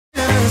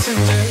Good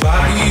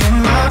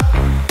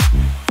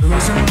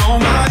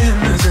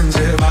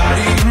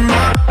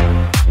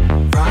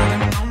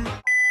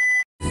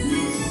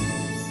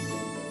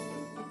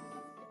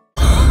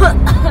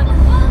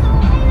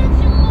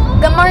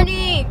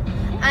morning.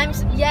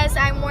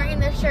 I'm wearing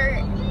the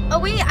shirt. Oh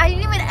wait, I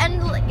didn't even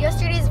end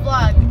yesterday's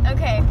vlog.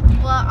 Okay,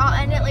 well I'll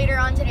end it later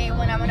on today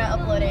when I'm gonna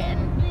upload it.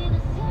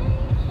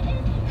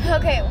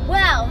 Okay,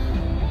 well,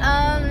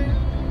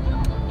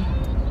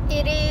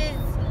 it is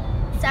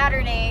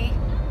Saturday,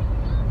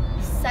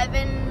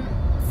 7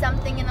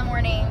 something in the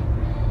morning.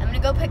 I'm gonna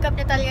go pick up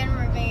Natalia and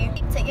Ruby,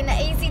 taking the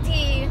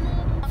ACT.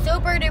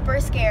 Super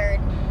duper scared,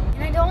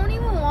 and I don't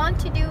even want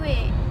to do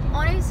it.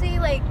 Honestly,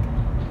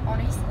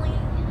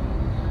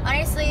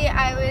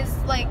 I was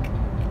like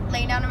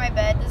laying down in my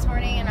bed this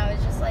morning and I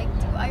was just like,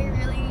 do I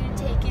really need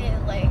to take it?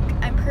 Like,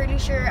 I'm pretty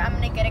sure I'm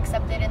gonna get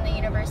accepted in the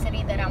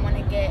university that I want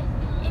to get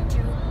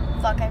into.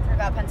 Fuck, I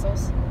forgot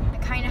pencils. I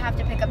kind of have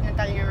to pick up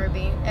Natalia and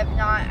Ruby. If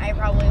not, I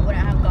probably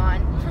wouldn't have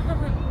gone.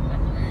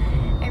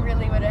 I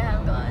really wouldn't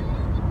have gone.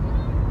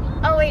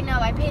 Oh wait, no,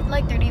 I paid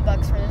like 30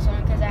 bucks for this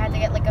one because I had to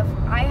get like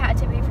I had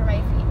to pay for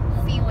my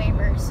fee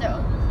waiver,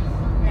 so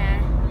nah,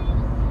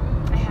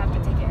 I have to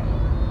take it.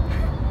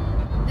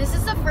 This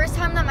is the first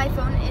time that my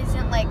phone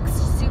isn't like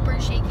super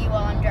shaky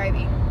while I'm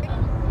driving.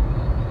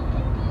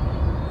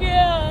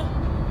 Yeah,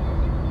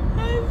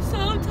 I'm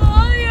so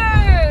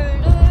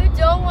tired. I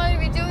don't want to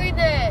be doing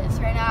this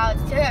right now.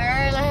 It's too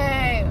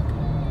early.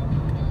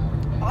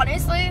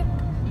 Honestly.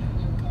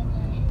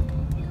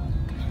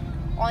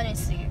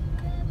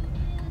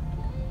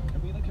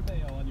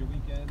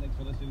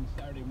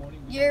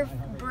 Your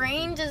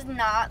brain does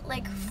not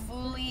like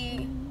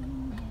fully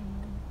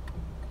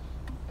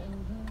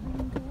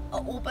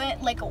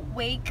open, like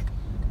wake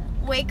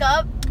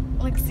up.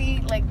 Like,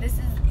 see, like this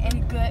is a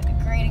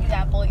great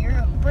example.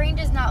 Your brain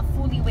does not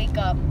fully wake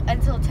up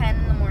until 10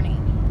 in the morning.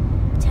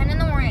 10 in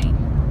the morning.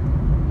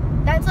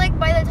 That's like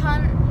by the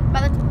time,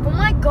 oh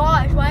my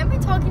gosh, why am I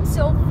talking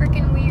so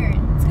freaking weird?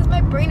 It's because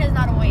my brain is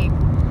not awake.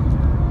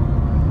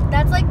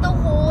 That's like the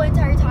whole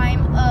entire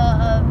time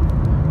of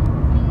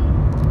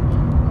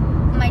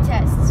my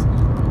tests.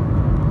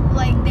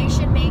 Like, they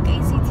should make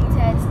ACT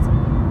test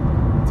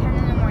 10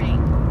 in the morning.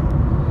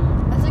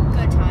 That's a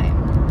good time.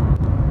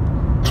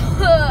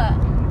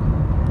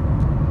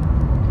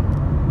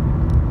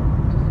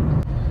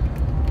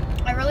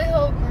 I really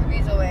hope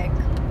Ruby's awake.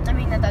 I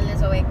mean,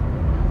 Natalia's awake.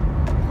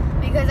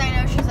 Because I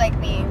know she's like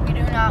me. We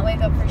do not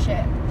wake up for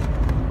shit.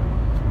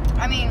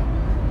 I mean,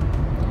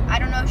 I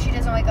don't know if she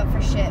doesn't wake up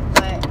for shit,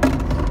 but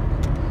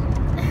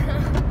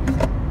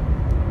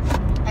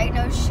I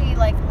know she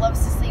like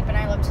loves to sleep and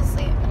I love to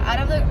sleep. Out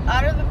of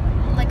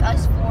like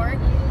us four,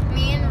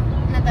 me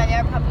and Natalia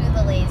are probably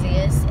the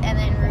laziest, and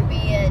then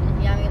Ruby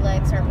and Yummy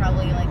Legs are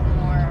probably like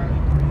more,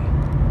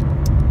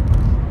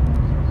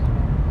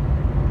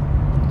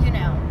 you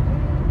know,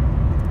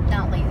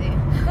 not lazy.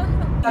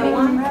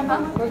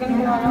 We're gonna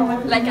go on our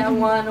way. Like at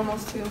 1,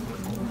 almost 2.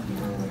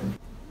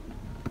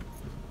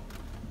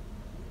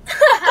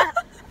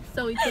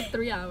 So we took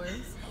 3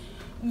 hours.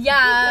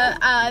 Yeah,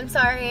 I'm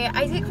sorry.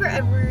 I take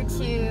forever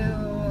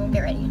to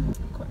get ready.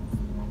 Of course.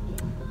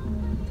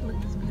 Look,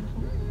 it's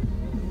beautiful.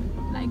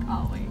 Like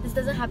always. This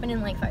doesn't happen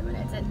in like 5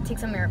 minutes. It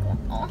takes a miracle.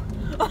 Oh.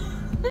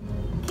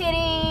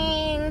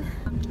 Kidding.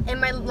 In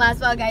my last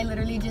vlog, I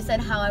literally just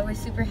said how I was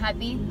super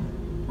happy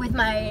with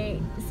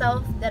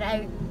myself that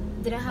I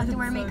didn't have to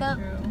wear makeup.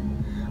 True.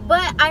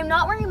 But I'm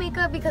not wearing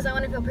makeup because I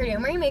want to feel pretty.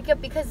 I'm wearing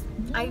makeup because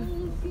I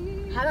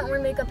haven't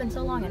worn makeup in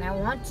so long and I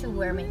want to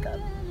wear makeup.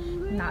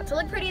 Not to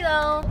look pretty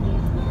though.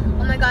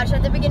 Oh my gosh,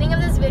 at the beginning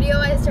of this video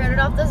I started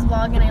off this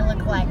vlog and I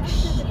look like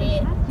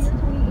shit. It's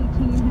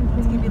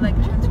gonna be like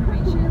a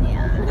transformation.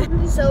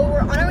 Yeah. So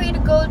we're on our way to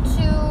go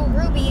to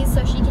Ruby's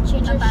so she can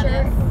change her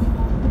shirt.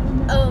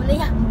 Oh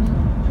yeah.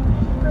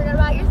 Forgot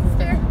about your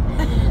sister.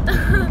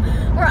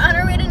 We're on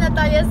our way to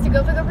Natalia's to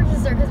go pick up her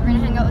sister because we're gonna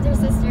hang out with her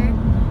sister.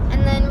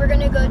 And then we're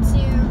gonna go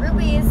to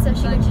Ruby's so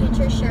she can change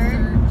her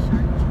shirt.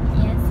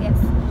 Yes.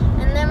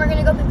 And then we're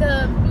gonna go pick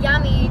up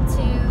Yami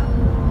to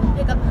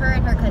pick up her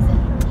and her cousin.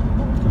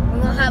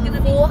 We're gonna have a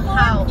full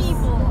house.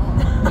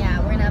 Yeah,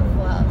 we're gonna have a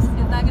full house.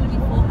 It's not gonna be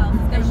full house.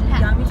 It's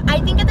gonna be Yami. I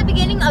think at the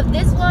beginning of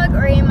this vlog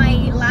or in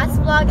my last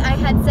vlog, I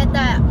had said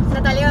that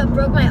Natalia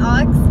broke my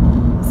aux.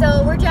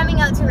 So we're jamming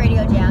out to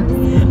radio jams.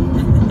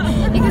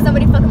 Because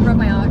somebody fucking broke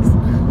my aux.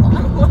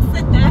 What's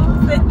an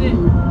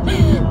accident?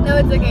 No,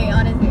 it's okay,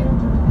 honestly.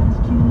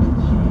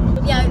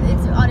 Yeah,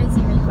 it's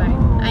honestly really fine.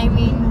 I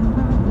mean,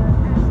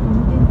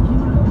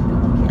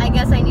 I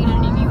guess I need a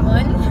new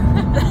one.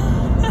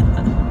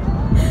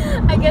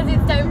 I guess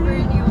it's time for a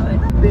new one.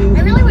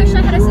 I really wish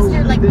I had a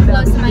sister like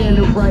close to my age.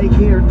 Right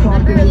here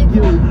talking to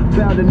you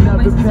about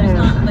another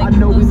path. I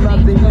know we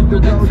love to hit the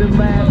road and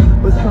laugh,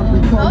 but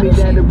something told me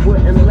that it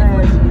wouldn't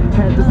last.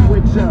 Had to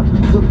switch up,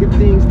 look at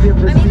things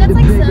different, see the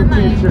bigger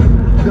picture.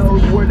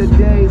 Those were the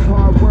days,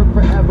 hard work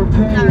forever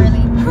pays. Not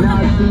really. Now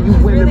I see you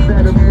in a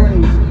better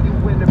place.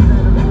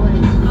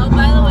 Oh,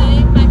 by the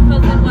way, my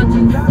cousin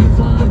watching.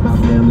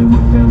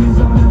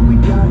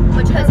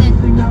 Which cousin?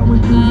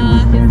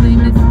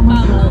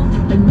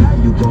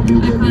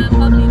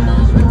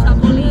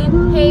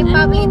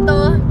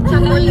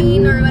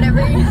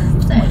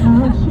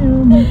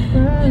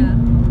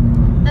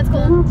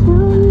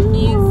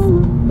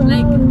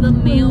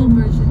 male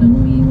version of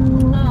me.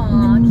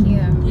 Aw,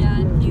 cute. Yeah,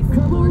 and he's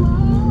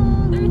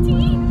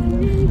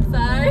 13.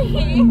 Sorry.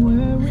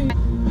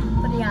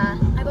 But yeah,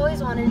 I've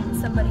always wanted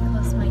somebody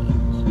close to my age.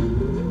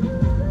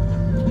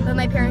 But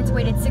my parents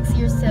waited 6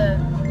 years to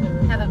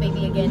have a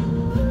baby again.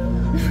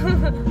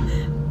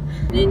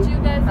 Did you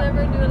guys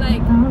ever do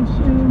like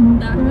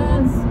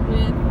tacos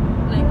with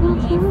like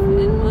leaf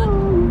and mud?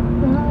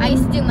 I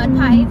used to do mud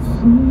pies. I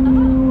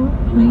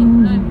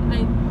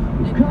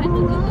kind of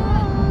did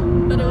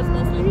that, but it was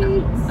mostly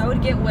tacos. I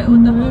would get wet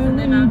with the hose and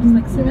then I would just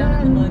like sit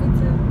down in the mud and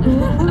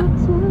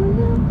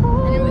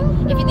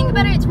And if you think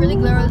about it, it's really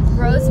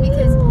gross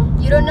because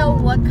you don't know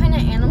what kind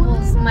of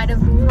animals might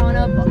have crawled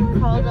up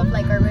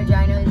like our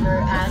vaginas or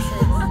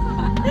asses.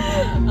 I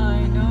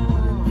know.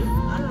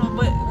 I don't know,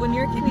 but when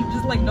you're a kid, you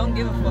just like don't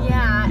give a fuck.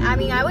 Yeah, I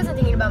mean, I wasn't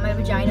thinking about my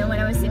vagina when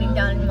I was sitting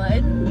down in mud. I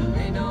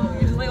know.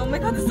 You're just like, oh my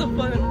god, this is so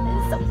fun.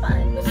 It's so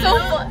fun. It's so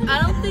fun.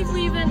 I don't think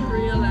we even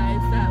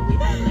realized that we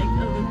had like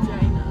a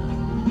vagina.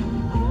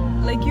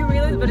 Like you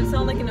realize, but it's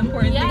not like an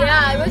important thing.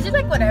 Yeah, it was just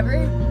like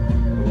whatever.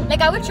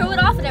 Like I would show it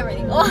off and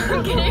everything. Oh,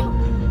 I'm kidding.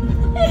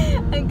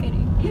 I'm kidding.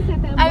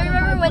 I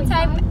remember one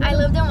time I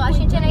lived in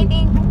Washington, I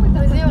think.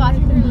 I was in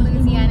Washington,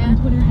 Louisiana,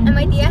 and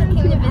my tia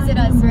came to visit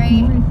us,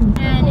 right?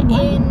 And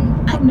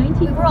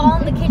we were all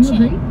in the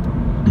kitchen,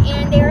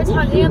 and they were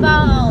talking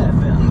about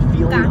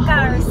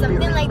caca or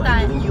something like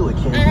that.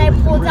 And I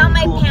pulled down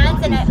my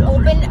pants and I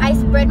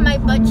spread my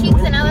butt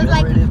cheeks, and I was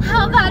like,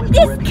 "How about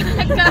this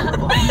caca?"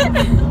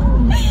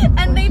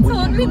 And they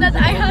told me that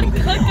I had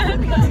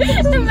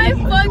caca in my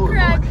butt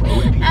crack,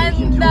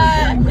 and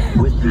that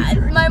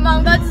my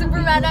mom got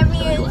super mad at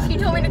me and she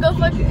told me to go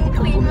fucking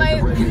clean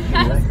my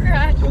ass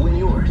crack.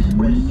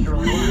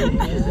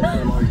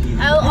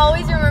 I'll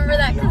always remember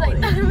that because I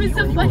thought it was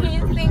the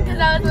funniest thing because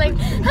I was like,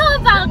 how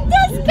about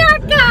this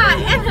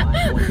caca? And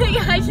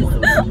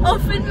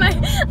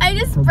I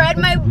just spread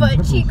my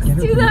butt cheeks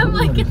to them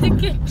like in the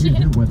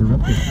kitchen.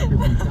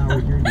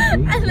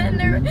 And then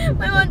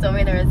my mom told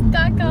me there was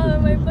caca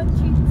on my butt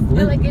cheeks,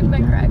 and like in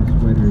my crack.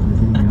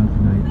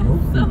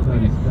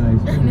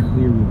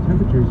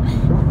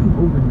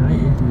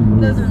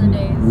 Those are the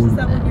days. It's just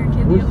that when you're a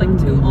kid, you're like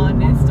too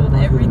honest with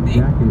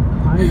everything. Like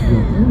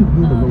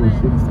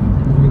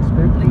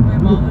my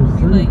mom would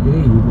be like,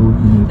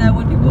 that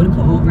when people would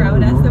come over, I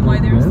would ask them why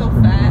they were so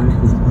fat.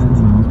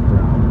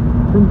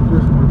 From the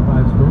first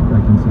 105 Stroke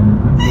Tracking Center,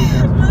 I'm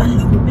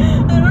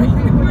I don't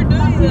remember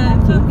doing that.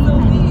 It's just so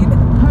mean.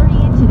 Hurry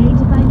in today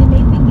to find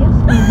amazing gifts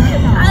for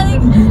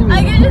I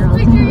can just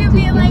picture you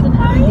being like,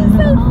 why are you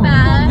so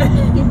fat?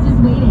 Gift is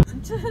waiting.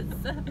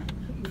 Just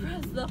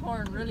press the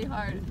horn really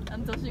hard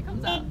until she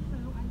comes out.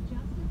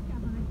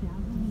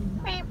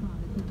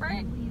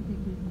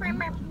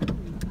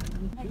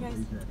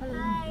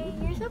 Hi,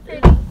 you're so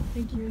pretty.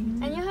 Thank you.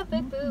 And you have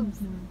big boobs.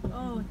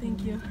 Oh,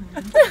 thank you.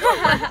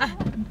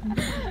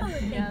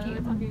 Yeah, we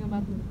were talking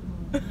about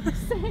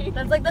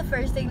That's like the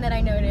first thing that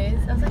I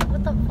noticed. I was like,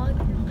 what the fuck?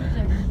 Your boobs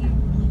are cute.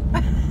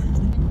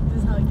 This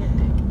is how I get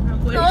dick. I'm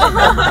playing.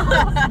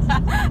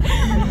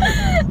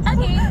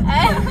 Okay,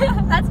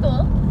 that's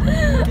cool.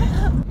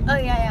 Oh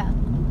yeah.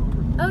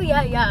 Oh yeah. Oh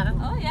yeah,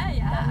 That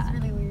yeah. was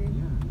really weird.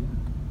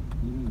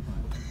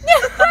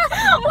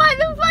 Why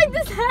the fuck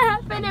does that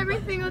happen every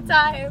single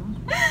time?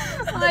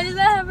 Why does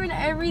that happen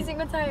every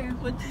single time?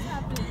 What just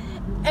happened?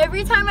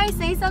 Every time I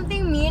say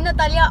something, me and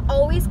Natalia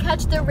always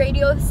catch the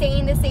radio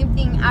saying the same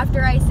thing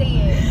after I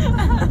say it.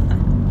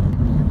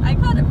 I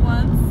caught it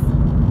once.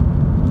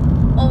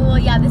 Oh well,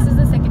 yeah, this is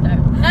the second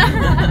time.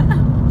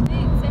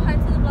 Hey, say hi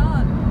to the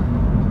vlog.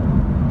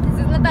 This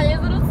is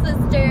Natalia's little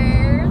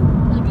sister.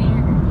 Look at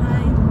her.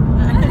 Hi.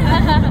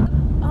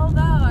 Oh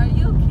wow, are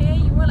you okay?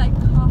 You were like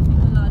coughing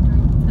a lot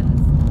during the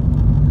test.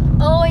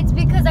 Oh, it's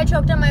because I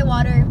choked on my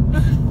water.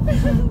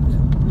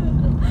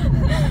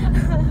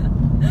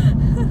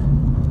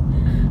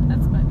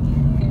 That's funny.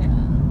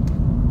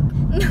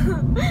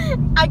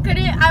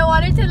 I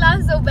wanted to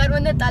laugh so bad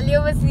when Natalia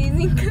was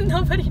sneezing because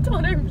nobody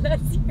told her bless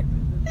you.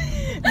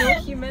 No,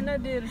 Jimena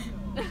did.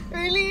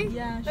 Really?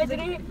 Yeah. I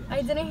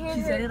didn't hear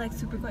She her. said it like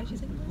super quiet.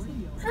 She's like,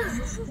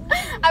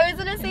 I was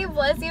gonna say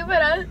bless you,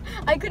 but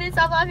I couldn't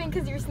stop laughing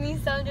because your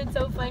sneeze sounded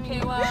so funny.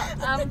 Okay, well,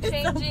 I'm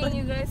changing.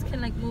 You guys can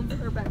like move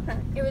her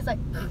backpack. It was like.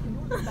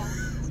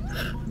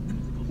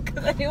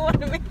 because I didn't want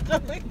to make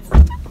noise.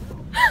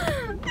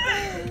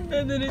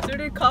 And then it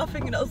started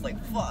coughing and I was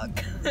like,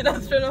 fuck. And I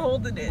was trying to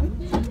hold it in.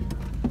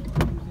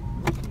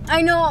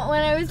 I know,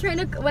 when I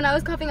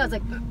was coughing, I was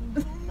like.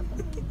 And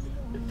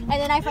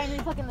then I finally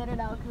fucking let it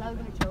out because I was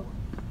gonna choke.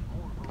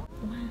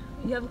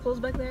 You have the clothes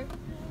back there?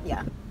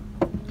 Yeah.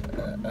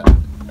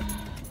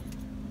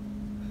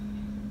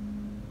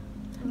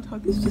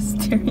 Dog is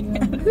just staring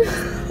at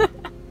us.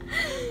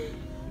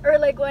 Or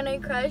like when I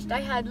crushed, I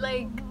had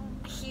like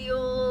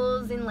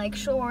heels and like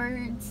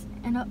shorts,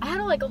 and I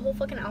had like a whole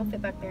fucking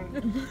outfit back there.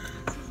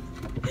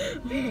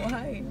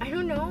 Why? I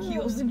don't know.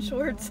 Heels and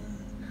shorts.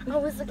 I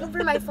was looking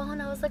for my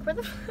phone. I was like, where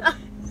the fuck?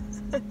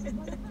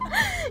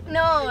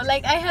 No,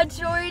 like I had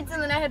shorts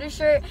and then I had a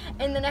shirt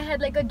and then I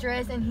had like a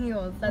dress and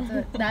heels. That's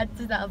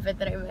the outfit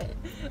that I meant.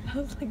 I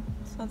was like,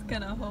 sounds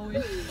kind of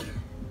hoish.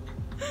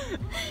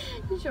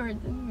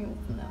 Shorts and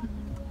heels. No.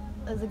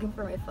 I was looking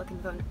for my fucking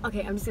phone.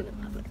 Okay, I'm just gonna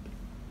pop it.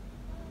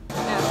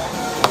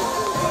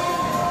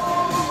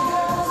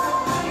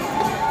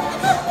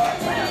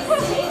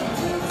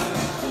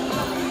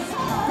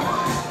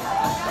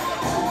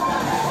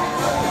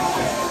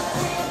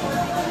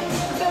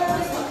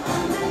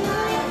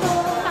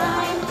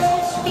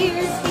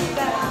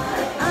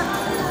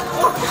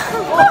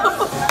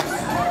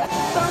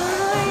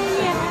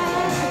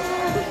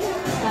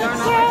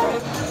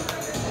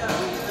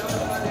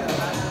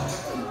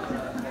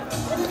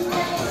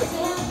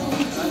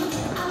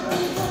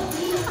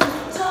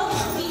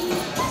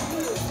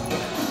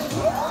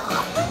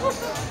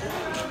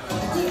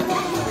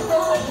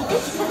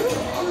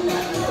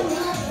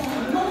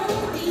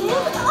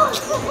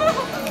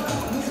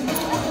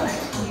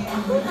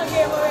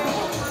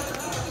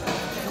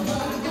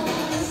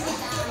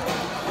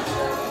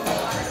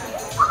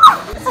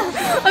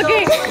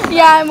 Okay,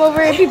 yeah, I'm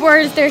over it. People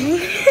are staring.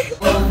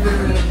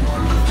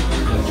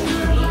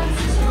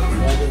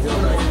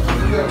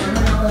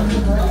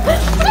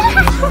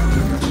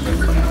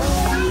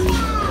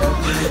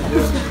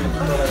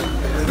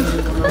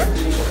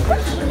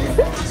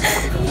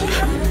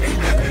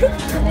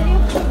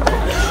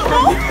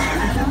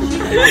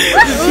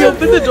 Did she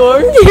open the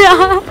door?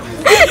 Yeah.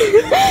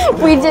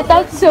 We did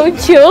that so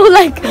chill.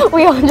 Like,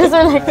 we all just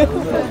were like.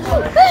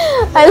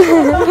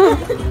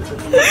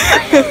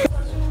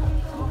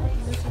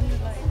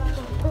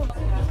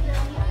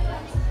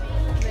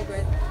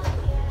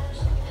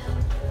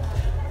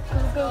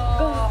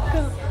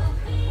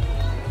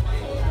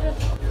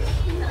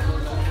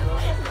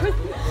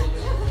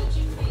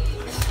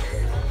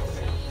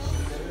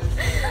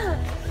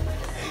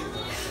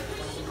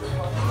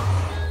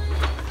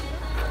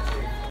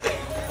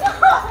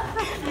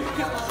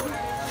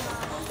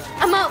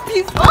 I'm out.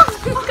 Peace.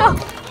 Oh, go.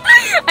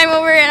 I'm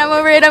over it. I'm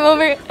over it. I'm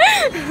over it.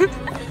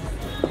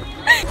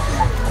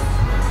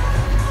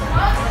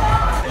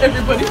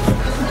 Everybody.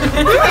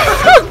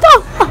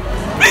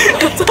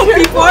 That's how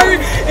people are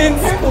in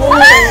school.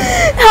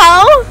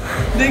 How?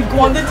 They go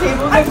on the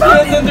table and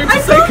then they're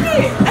just like,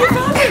 I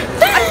found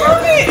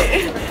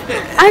it.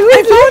 I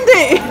found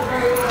it.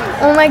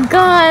 Oh my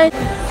god.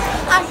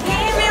 I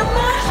gave you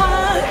my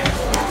heart.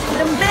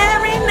 The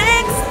very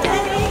next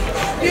day,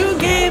 you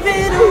gave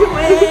it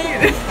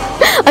away.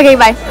 Okay,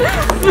 bye.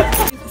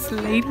 This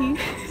lady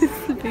is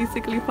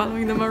basically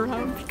following them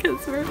around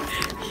because we're.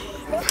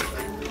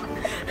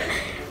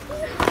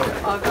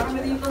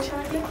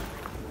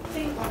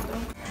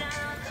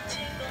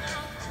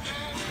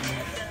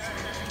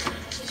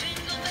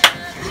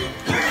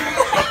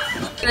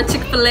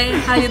 Chick-fil-A,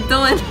 how you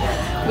doing?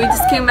 We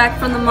just came back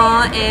from the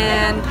mall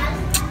and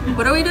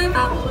what are we doing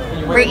now?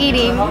 We're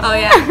eating. Oh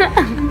yeah.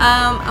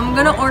 I'm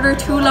gonna order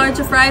 2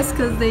 larger fries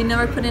because they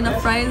never put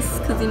enough fries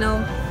because you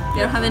know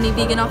they don't have any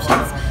vegan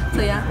options.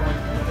 So yeah.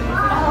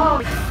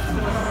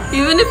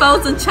 Even if I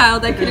was a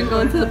child, I couldn't go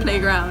into the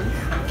playground.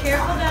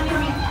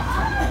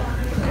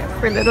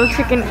 For little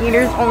chicken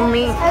eaters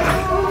only.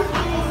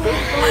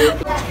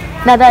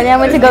 Natalia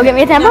went to go get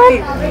me a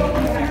tampon.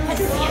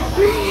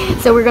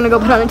 So we're gonna go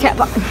put on a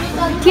tampon.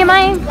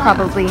 TMI?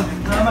 Probably.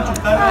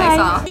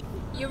 Hi.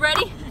 You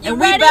ready? And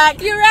we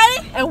back. You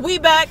ready? And we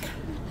back.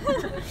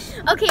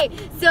 Okay,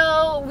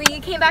 so we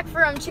came back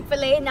from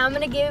Chick-fil-A. Now I'm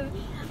gonna give.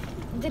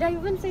 Did I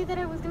even say that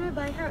I was gonna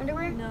buy her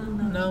underwear?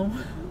 No.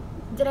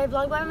 Did I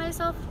vlog by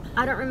myself?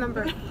 I don't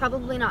remember.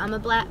 Probably not. I'm a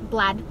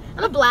vlogger.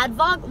 I'm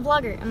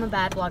a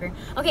bad vlogger.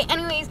 Okay,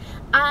 anyways,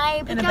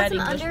 I picked out some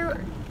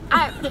underwear.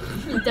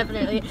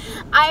 Definitely.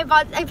 I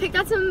picked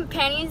out some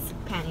panties.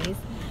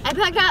 I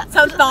picked out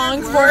some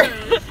thongs for.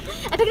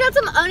 I picked out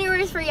some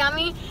underwears for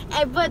Yummy,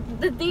 but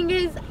the thing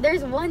is,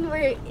 there's one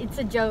where it's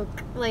a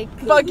joke. Like.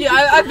 Fuck you!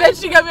 I bet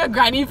she got me a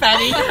granny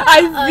fanny.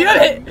 I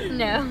feel it.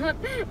 No.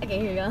 Okay,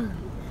 here you go.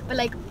 But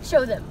like,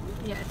 show them.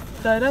 Yes.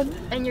 Dun-dun.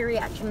 And your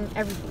reaction,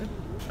 everything.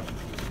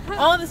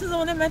 Oh, this is the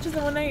one that matches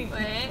the one I.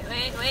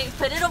 Wait.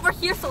 Put it over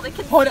here so they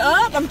can. Hold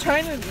up! I'm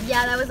trying to.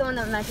 Yeah, that was the one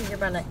that matches your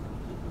brother.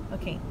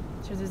 Okay.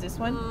 Chooses this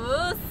one.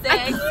 Ooh,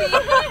 sexy.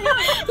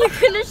 You're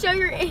gonna show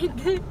your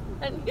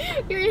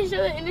you're gonna show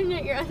the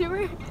internet your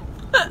underwear.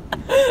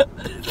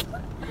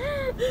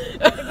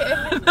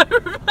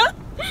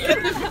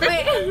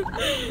 Wait.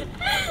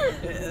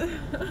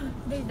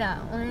 There's that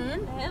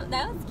one.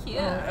 That was cute.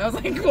 I was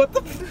like, what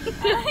the?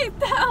 I like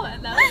that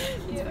one. That was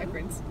It's cute.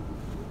 backwards.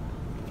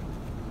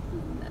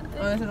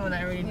 Oh, this is the one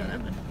I already know.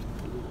 That one.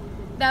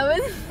 That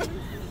was.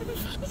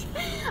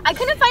 I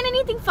couldn't find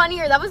anything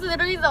funnier. That was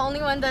literally the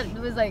only one that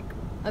was like,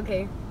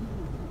 okay.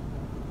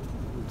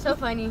 So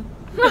funny.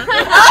 Okay,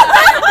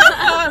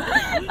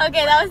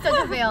 that was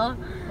such a fail.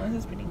 Oh, this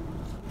is pretty.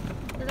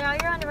 Those are all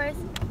your underwears.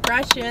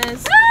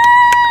 Precious.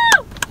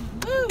 Ah!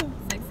 Woo.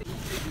 Sexy.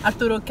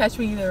 Arturo, catch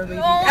me there, baby.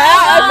 Oh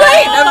I'm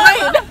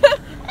right.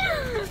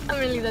 I'm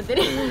gonna leave that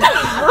in.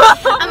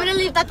 I'm gonna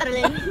leave that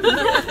in.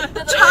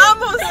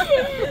 Chamos!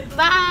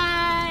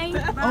 Bye.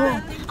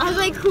 Bye. I was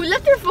like, who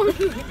left their phone?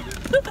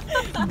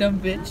 Dumb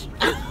bitch.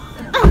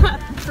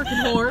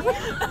 Freaking whore.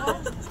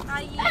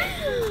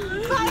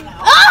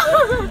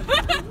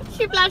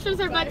 She flashes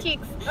her butt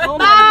cheeks. Oh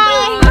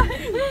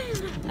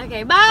Bye.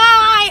 Okay,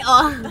 bye.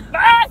 Oh.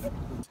 Bye.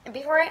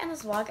 Before I end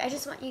this vlog, I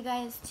just want you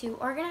guys to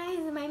organize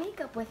my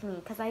makeup with me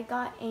because I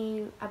bought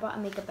a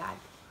makeup bag.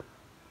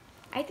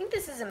 I think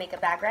this is a makeup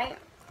bag, right?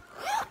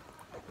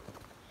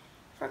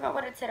 Forgot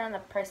what it said on the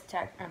price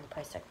tag. On the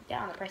price tag.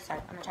 Yeah, on the price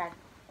tag. On the tag.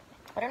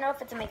 I don't know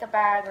if it's a makeup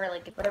bag or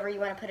like whatever you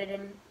want to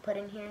put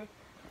in here.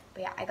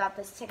 But yeah, I got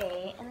this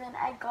today, and then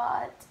I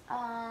got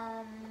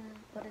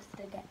what is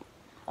it again?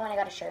 Oh, and I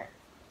got a shirt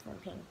in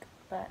pink,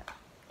 but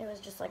it was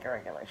just like a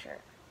regular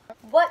shirt.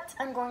 What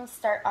I'm going to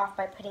start off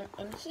by putting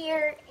in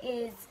here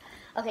is,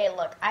 okay,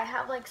 look, I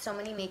have like so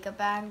many makeup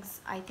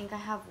bags. I think I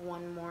have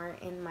one more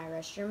in my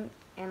restroom,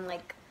 and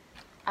like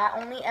I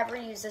only ever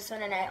use this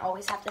one, and I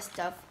always have to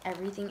stuff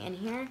everything in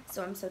here,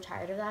 so I'm so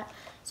tired of that.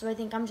 So I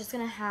think I'm just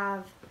gonna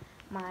have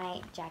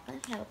my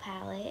Jaclyn Hill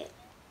palette.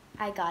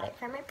 I got it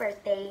for my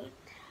birthday,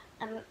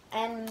 and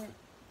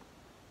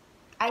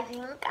I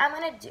think I'm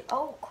gonna do,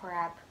 oh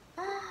crap,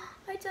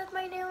 I dug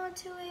my nail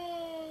into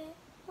it,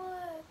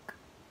 look.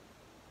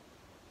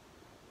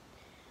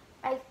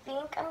 I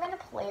think I'm gonna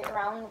play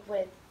around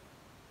with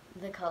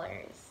the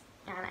colors,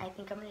 and I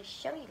think I'm gonna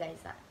show you guys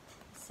that,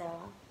 so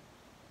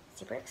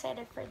super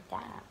excited for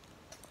that.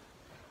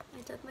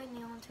 I dug my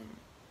nail into it,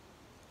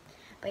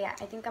 but yeah,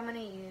 I think I'm gonna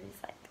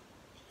use like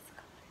these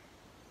colors.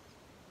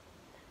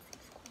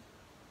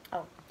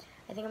 Oh,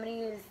 I think I'm gonna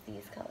use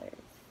these colors.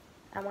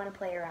 I want to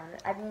play around.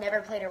 I've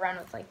never played around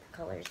with like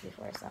colors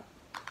before, so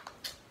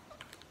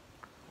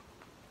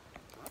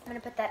I'm gonna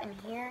put that in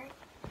here,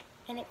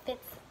 and it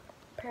fits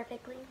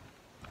perfectly.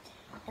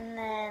 And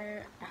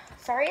then,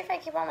 sorry if I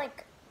keep on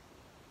like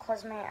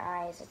closing my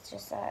eyes. It's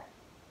just that,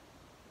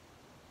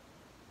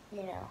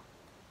 you know,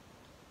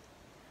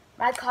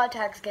 my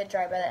contacts get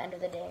dry by the end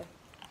of the day.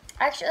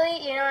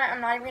 Actually, you know what?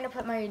 I'm not even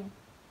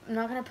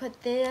gonna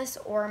put this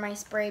or my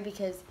spray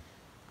because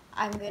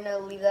I'm gonna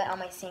leave that on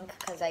my sink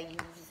because I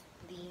use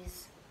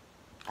these.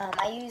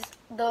 I use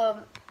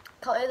the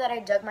color that I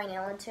dug my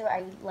nail into.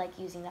 I like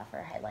using that for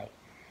a highlight.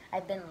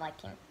 I've been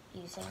liking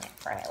using it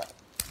for a highlight.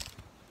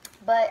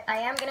 But I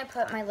am going to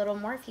put my little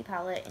Morphe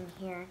palette in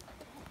here.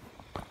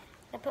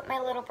 I put my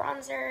little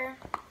bronzer.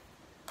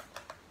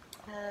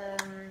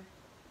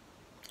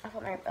 I'll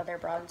put my other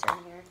bronzer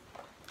in here.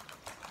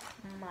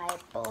 My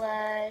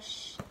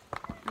blush.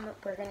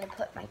 We're going to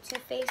put my Too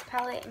Faced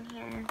palette in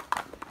here.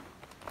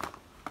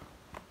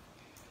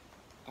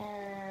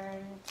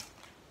 And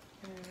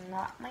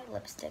not my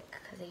lipstick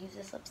because I use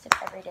this lipstick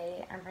every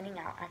day. I'm running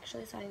out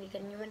actually, so I need to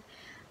get a new one.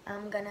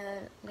 I'm going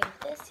to leave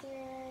this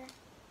here.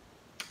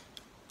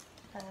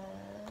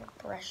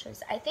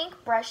 Brushes. I think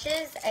for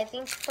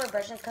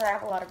brushes, because I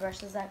have a lot of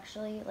brushes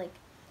actually, like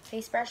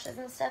face brushes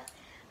and stuff,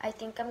 I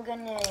think I'm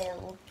gonna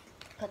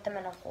put them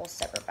in a whole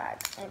separate bag,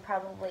 and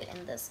probably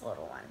in this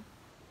little one.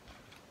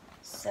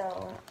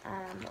 So,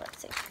 let's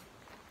see.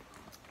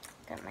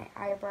 Got my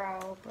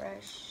eyebrow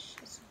brush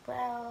as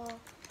well.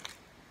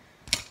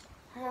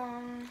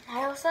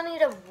 I also need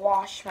to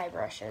wash my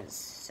brushes,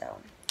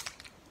 so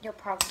you'll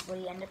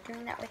probably end up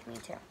doing that with me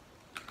too.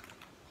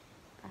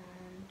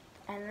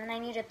 And then I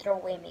need to throw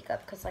away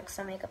makeup because like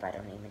some makeup I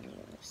don't even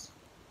use.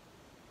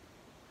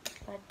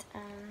 But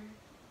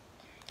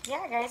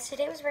yeah, guys,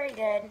 today was very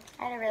good.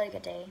 I had a really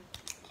good day.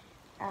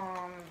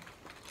 I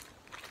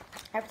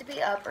have to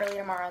be up early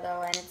tomorrow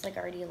though, and it's like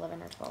already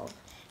 11 or 12.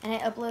 And I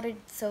uploaded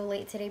so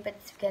late today, but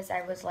it's because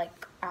I was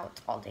like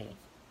out all day.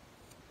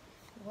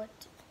 What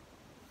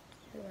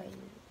do I use?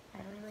 I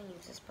don't even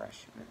use this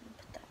brush. I'm gonna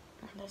put that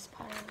on this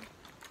pile.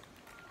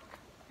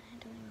 I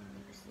don't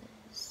even use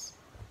this.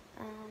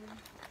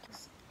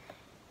 Just,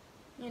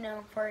 you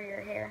know, for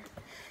your hair.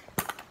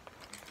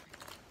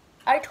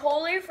 I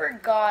totally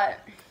forgot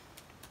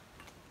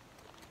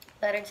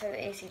that I took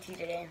the ACT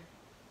today.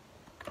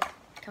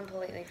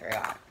 Completely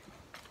forgot.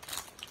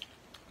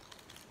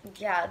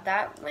 Yeah,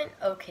 that went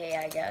okay,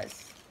 I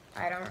guess.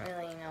 I don't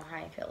really know how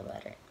I feel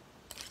about it,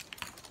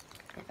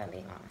 if I'm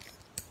being honest.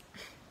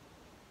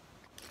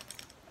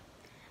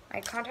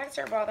 My contacts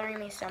are bothering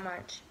me so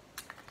much.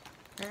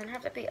 I'm gonna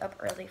have to be up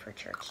early for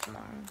church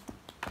tomorrow.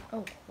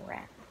 Oh,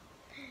 crap.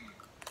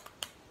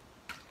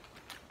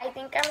 I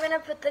think I'm gonna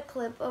put the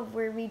clip of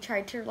where we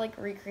tried to like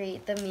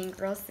recreate the Mean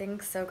Girls thing.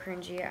 So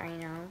cringy, I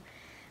know.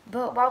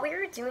 But while we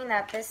were doing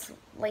that, this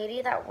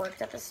lady that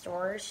worked at the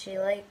store, she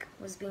like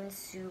was being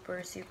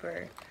super,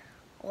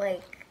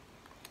 like,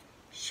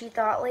 she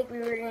thought like we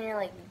were gonna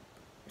like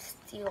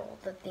steal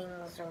the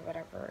things or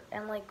whatever.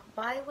 And like,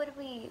 why would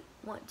we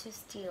want to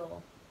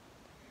steal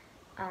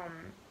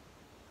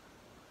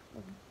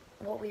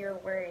what we were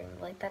wearing?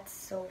 Like, that's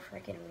so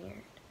freaking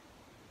weird.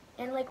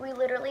 And like, we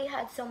literally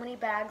had so many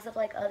bags of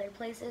like other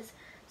places.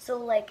 So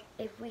like,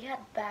 if we had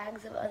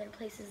bags of other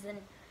places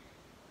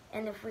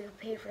and if we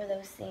paid for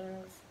those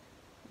things,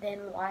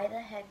 then why the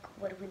heck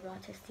would we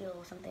want to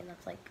steal something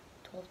that's like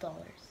 $12?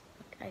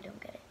 Like, I don't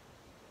get it.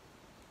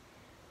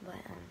 But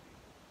I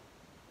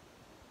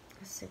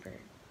was super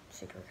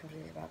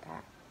confused about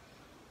that.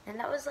 And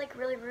that was like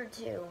really rude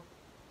too.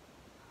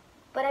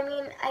 But I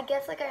mean, I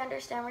guess like I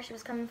understand where she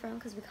was coming from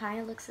because we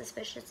kind of look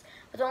suspicious.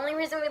 But the only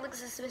reason we look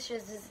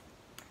suspicious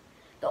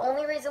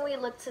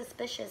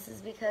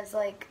is because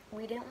like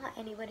we didn't want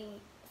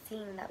anybody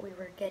seeing that we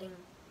were getting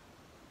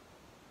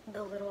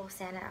the little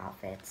Santa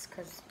outfits,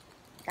 because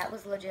that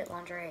was legit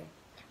lingerie.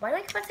 Why do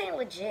I keep on saying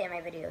legit in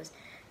my videos?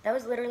 That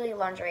was literally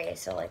lingerie,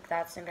 so like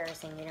that's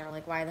embarrassing, you know,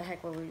 like why the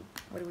heck would we,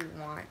 what do we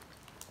want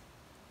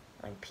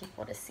like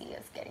people to see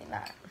us getting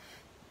that?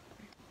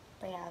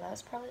 But yeah, that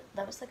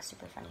was like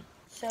super funny.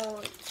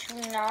 So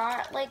to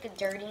not like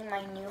dirty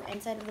my new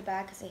inside of the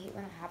bag, because I hate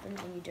when it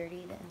happens when you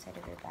dirty the inside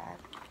of your bag.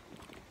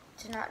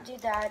 To not do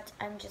that,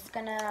 I'm just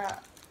gonna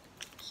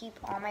keep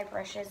all my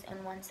brushes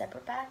in one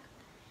separate bag.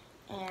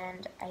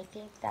 And I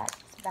think that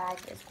bag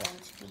is going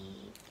to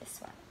be this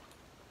one.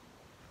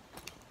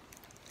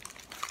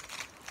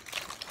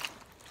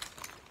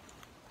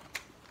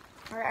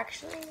 Or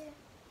actually,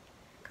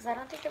 because I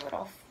don't think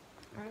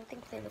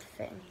they would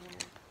fit in here.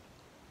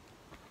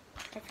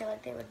 I feel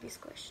like they would be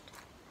squished.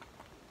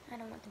 I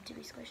don't want them to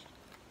be squished.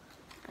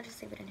 I'll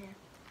just leave it in here.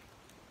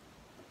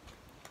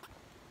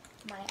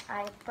 My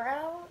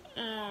eyebrow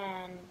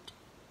and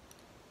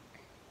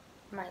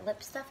my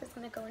lip stuff is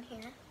going to go in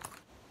here.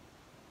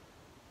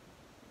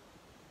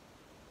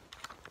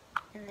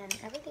 And then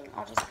everything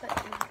I'll just put in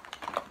here.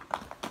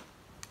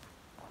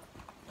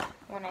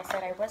 When I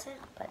said I wasn't,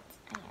 but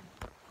I am.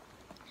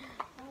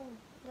 Oh,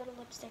 little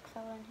lipstick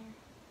fell in here.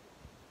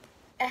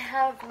 I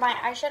have my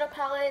eyeshadow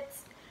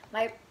palettes,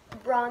 my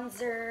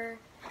bronzer,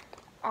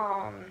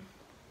 my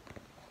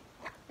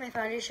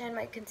foundation,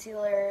 my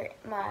concealer,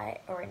 my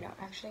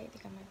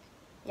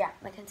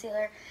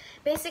concealer.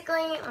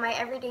 Basically, my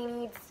everyday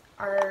needs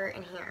are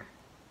in here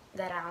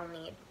that I'll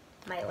need.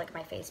 My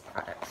face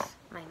products,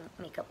 my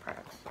makeup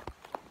products.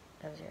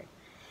 That was weird.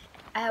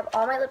 I have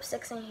all my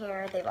lipsticks in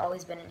here. They've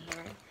always been in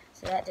here,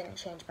 so that didn't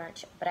change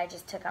much. But I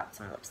just took out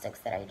some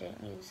lipsticks that I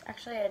didn't use.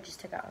 Actually, I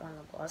just took out one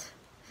lip gloss.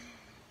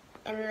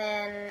 And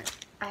then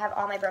I have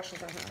all my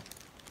brushes in here,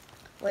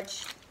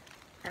 which,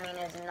 I mean,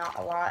 is not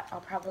a lot.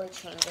 I'll probably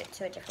change it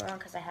to a different one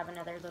because I have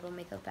another little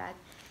makeup bag.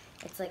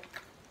 It's like,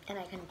 and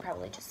I can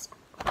probably just,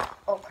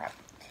 oh crap.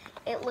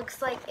 It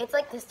looks like, it's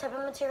like this type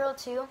of material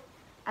too,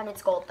 and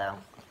it's gold though.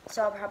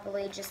 So I'll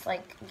probably just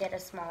like get a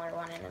smaller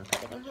one and then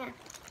put it in here.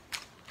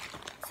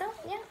 So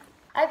yeah,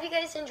 I hope you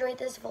guys enjoyed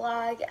this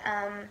vlog.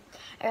 I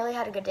really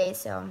had a good day,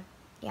 so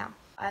yeah.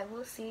 I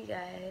will see you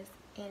guys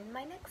in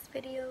my next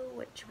video,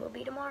 which will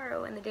be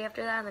tomorrow, and the day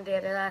after that, and the day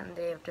after that, and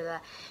the day after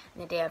that,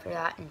 and the day after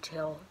that,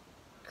 until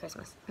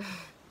Christmas.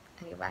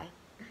 Okay, bye.